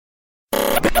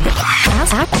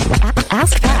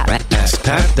Ask Pat.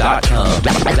 AskPat.com.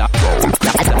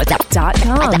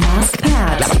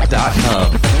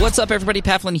 AskPat.com. What's up, everybody?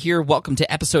 Pat Flynn here. Welcome to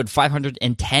episode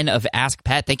 510 of Ask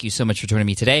Pat. Thank you so much for joining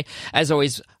me today. As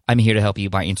always, I'm here to help you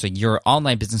by answering your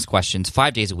online business questions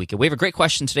 5 days a week. And we have a great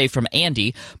question today from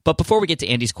Andy. But before we get to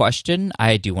Andy's question,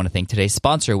 I do want to thank today's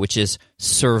sponsor, which is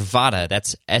Survata.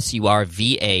 That's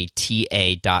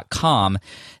SURVATA.com.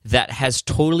 That has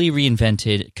totally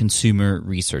reinvented consumer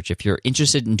research. If you're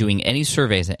interested in doing any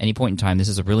surveys at any point in time, this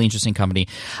is a really interesting company.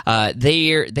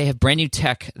 They have brand new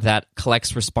tech that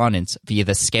collects respondents via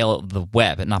the scale of the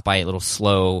web and not by a little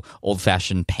slow,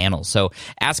 old-fashioned panel. So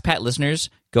Ask Pat listeners,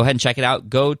 go ahead and check it out.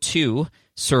 Go to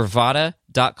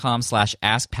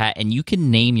survata.com/askpat, and you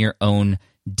can name your own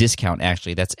discount,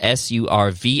 actually. That's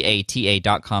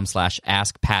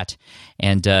survata.com/askpat,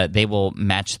 and they will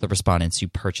match the respondents you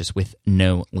purchase with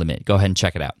no limit. Go ahead and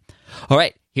check it out. All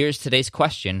right, here's today's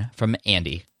question from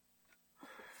Andy.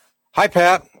 Hi,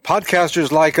 Pat.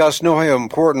 Podcasters like us know how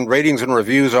important ratings and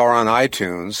reviews are on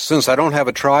iTunes. Since I don't have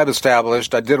a tribe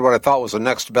established, I did what I thought was the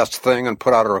next best thing and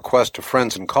put out a request to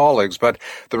friends and colleagues, but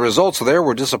the results there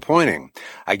were disappointing.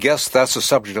 I guess that's the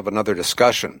subject of another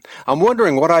discussion. I'm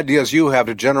wondering what ideas you have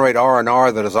to generate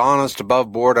R&R that is honest,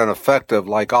 above board, and effective,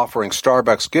 like offering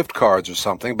Starbucks gift cards or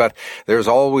something, but there's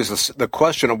always the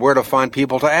question of where to find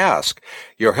people to ask.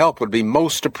 Your help would be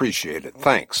most appreciated.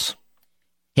 Thanks.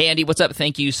 Hey, Andy, what's up?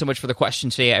 Thank you so much for the question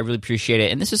today. I really appreciate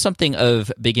it. And this is something of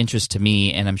big interest to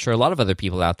me, and I'm sure a lot of other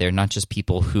people out there, not just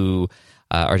people who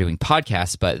are doing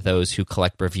podcasts, but those who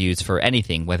collect reviews for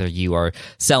anything, whether you are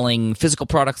selling physical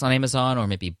products on Amazon or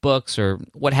maybe books or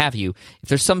what have you. If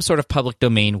there's some sort of public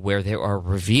domain where there are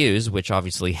reviews, which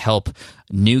obviously help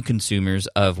new consumers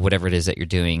of whatever it is that you're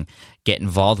doing get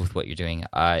involved with what you're doing,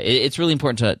 it's really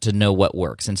important to know what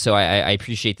works. And so I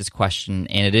appreciate this question,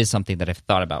 and it is something that I've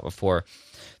thought about before.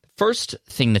 First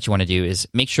thing that you want to do is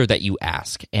make sure that you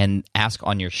ask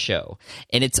on your show.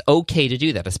 And it's okay to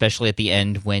do that, especially at the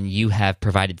end when you have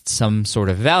provided some sort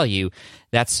of value.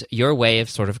 That's your way of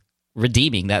sort of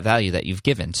redeeming that value that you've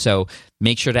given. So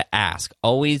make sure to ask.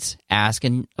 Always ask.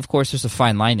 And of course, there's a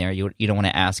fine line there. You don't want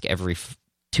to ask every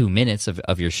 2 minutes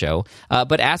of your show.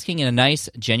 But asking in a nice,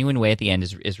 genuine way at the end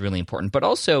is really important. But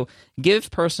also give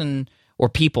person or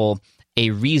people a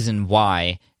reason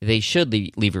why they should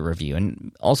leave a review,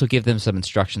 and also give them some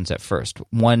instructions at first.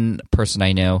 One person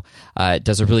I know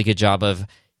does a really good job of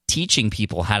teaching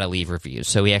people how to leave reviews.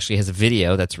 So he actually has a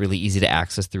video that's really easy to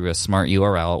access through a smart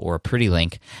URL or a pretty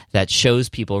link that shows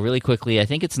people really quickly. I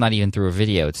think it's not even through a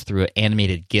video, it's through an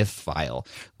animated GIF file,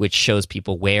 which shows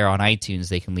people where on iTunes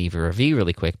they can leave a review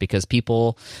really quick, because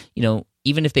people,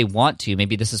 even if they want to,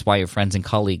 maybe this is why your friends and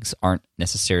colleagues aren't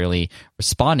necessarily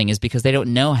responding, is because they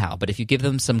don't know how. But if you give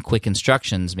them some quick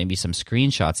instructions, maybe some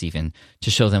screenshots even,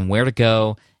 to show them where to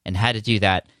go and how to do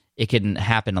that, it can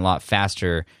happen a lot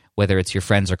faster, whether it's your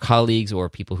friends or colleagues or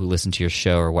people who listen to your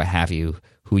show or what have you,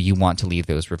 who you want to leave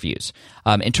those reviews.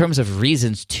 In terms of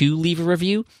reasons to leave a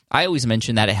review, I always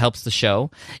mention that it helps the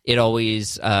show. It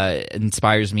always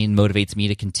inspires me and motivates me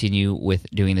to continue with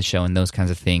doing the show and those kinds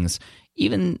of things.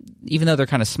 Even though they're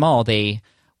kind of small, they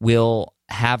will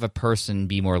have a person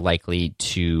be more likely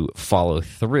to follow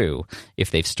through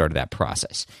if they've started that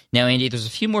process. Now, Andy, there's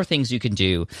a few more things you can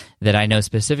do that I know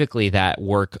specifically that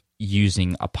work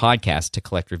using a podcast to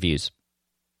collect reviews.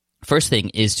 First thing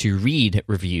is to read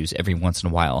reviews every once in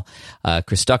a while.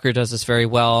 Chris Ducker does this very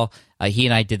well. He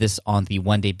and I did this on the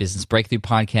One Day Business Breakthrough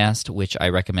podcast, which I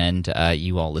recommend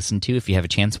you all listen to if you have a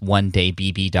chance,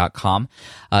 onedaybb.com.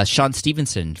 Sean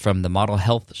Stevenson from the Model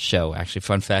Health Show, actually,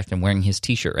 fun fact, I'm wearing his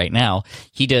t-shirt right now.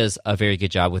 He does a very good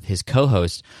job with his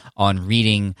co-host on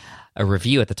reading a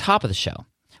review at the top of the show,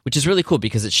 which is really cool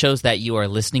because it shows that you are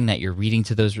listening, that you're reading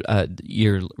to those,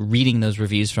 you're reading those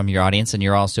reviews from your audience, and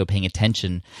you're also paying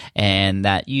attention, and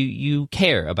that you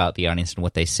care about the audience and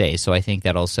what they say. So I think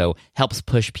that also helps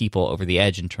push people over the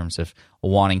edge in terms of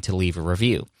wanting to leave a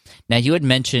review. Now, you had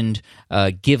mentioned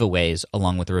giveaways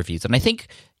along with the reviews, and I think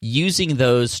using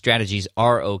those strategies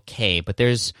are okay, but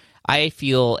I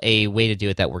feel a way to do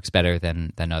it that works better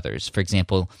than others. For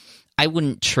example, I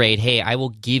wouldn't trade, hey, I will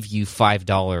give you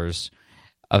 $5,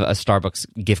 a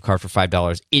Starbucks gift card for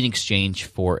 $5 in exchange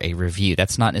for a review.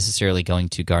 That's not necessarily going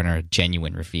to garner a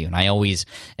genuine review. And I always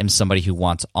am somebody who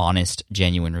wants honest,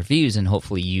 genuine reviews, and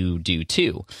hopefully you do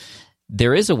too.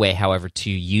 There is a way, however, to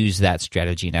use that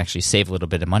strategy and actually save a little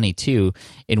bit of money too,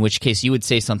 in which case you would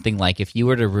say something like, if you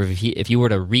were to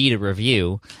read a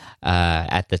review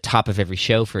at the top of every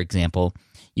show, for example,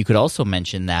 you could also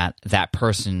mention that that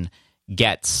person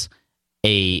gets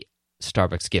a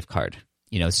Starbucks gift card.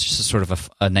 it's just sort of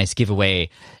a nice giveaway,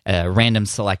 random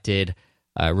selected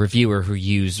reviewer who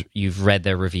you've read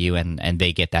their review and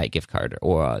they get that gift card,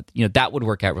 or that would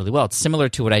work out really well. It's similar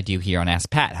to what I do here on Ask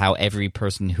Pat, how every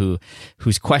person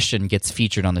whose question gets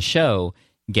featured on the show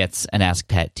gets an Ask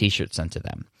Pat t-shirt sent to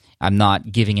them. I'm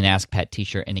not giving an Ask Pat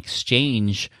t-shirt in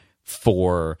exchange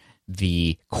for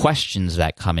the questions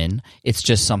that come in. It's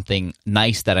just something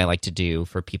nice that I like to do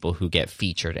for people who get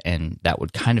featured, and that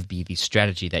would kind of be the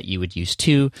strategy that you would use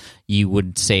too. You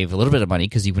would save a little bit of money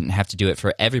because you wouldn't have to do it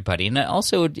for everybody, and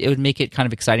also it would make it kind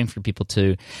of exciting for people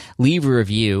to leave a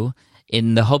review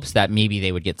in the hopes that maybe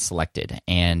they would get selected.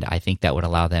 And I think that would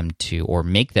allow them to, or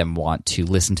make them want to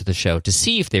listen to the show to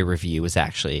see if their review is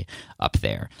actually up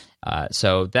there.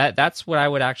 So that's what I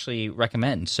would actually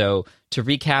recommend. So to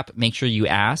recap, make sure you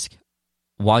ask.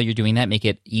 While you're doing that, make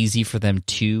it easy for them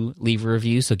to leave a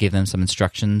review. So give them some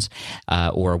instructions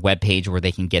or a web page where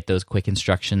they can get those quick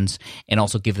instructions, and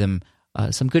also give them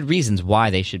some good reasons why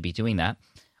they should be doing that.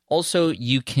 Also,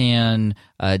 you can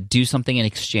do something in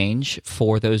exchange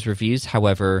for those reviews.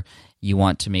 However, you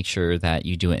want to make sure that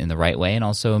you do it in the right way, and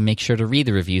also make sure to read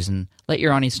the reviews and let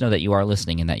your audience know that you are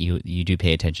listening and that you do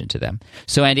pay attention to them.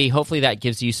 So, Andy, hopefully that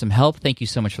gives you some help. Thank you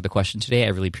so much for the question today. I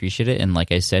really appreciate it. And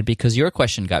like I said, because your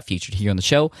question got featured here on the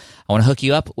show, I want to hook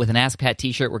you up with an Ask Pat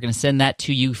t-shirt. We're going to send that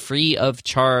to you free of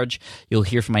charge. You'll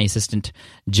hear from my assistant,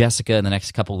 Jessica, in the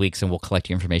next couple of weeks, and we'll collect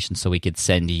your information so we could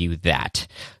send you that.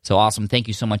 So awesome. Thank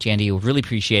you so much, Andy. We really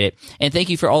appreciate it. And thank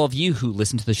you for all of you who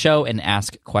listen to the show and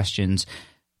ask questions.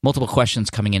 Multiple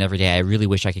questions coming in every day. I really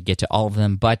wish I could get to all of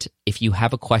them, but if you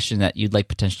have a question that you'd like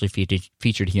potentially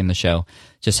featured here in the show,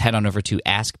 just head on over to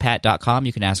askpat.com.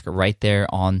 You can ask it right there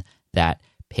on that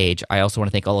page. I also want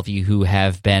to thank all of you who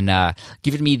have been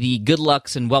giving me the good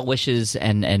lucks and well wishes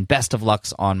and best of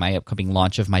lucks on my upcoming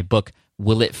launch of my book,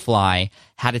 Will It Fly?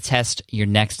 How to Test Your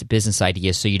Next Business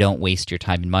Idea So You Don't Waste Your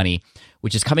Time and Money,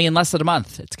 which is coming in less than a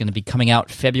month. It's going to be coming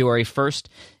out February 1st.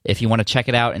 If you want to check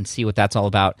it out and see what that's all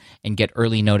about and get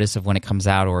early notice of when it comes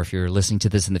out, or if you're listening to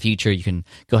this in the future, you can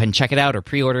go ahead and check it out or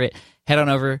pre-order it. Head on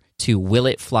over to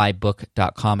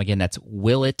willitflybook.com. Again, that's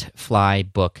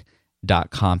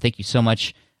willitflybook.com. Thank you so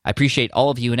much. I appreciate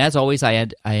all of you. And as always, I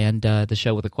end the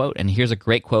show with a quote. And here's a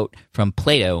great quote from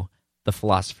Plato, the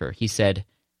philosopher. He said,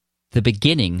 "The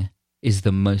beginning is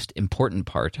the most important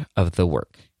part of the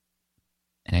work."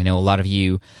 And I know a lot of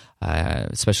you,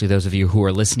 especially those of you who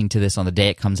are listening to this on the day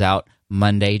it comes out,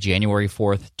 Monday, January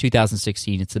 4th,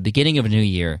 2016. It's the beginning of a new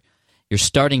year. You're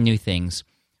starting new things.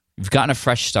 You've gotten a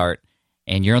fresh start,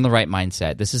 and you're in the right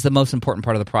mindset. This is the most important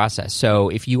part of the process. So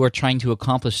if you are trying to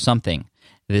accomplish something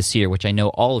this year, which I know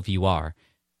all of you are,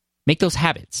 make those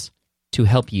habits to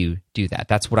help you do that.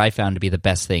 That's what I found to be the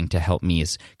best thing to help me,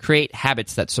 is create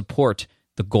habits that support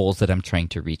the goals that I'm trying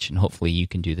to reach, and hopefully you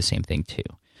can do the same thing too.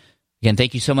 Again,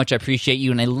 thank you so much. I appreciate you,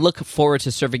 and I look forward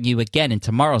to serving you again in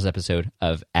tomorrow's episode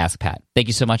of Ask Pat. Thank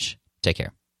you so much. Take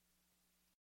care.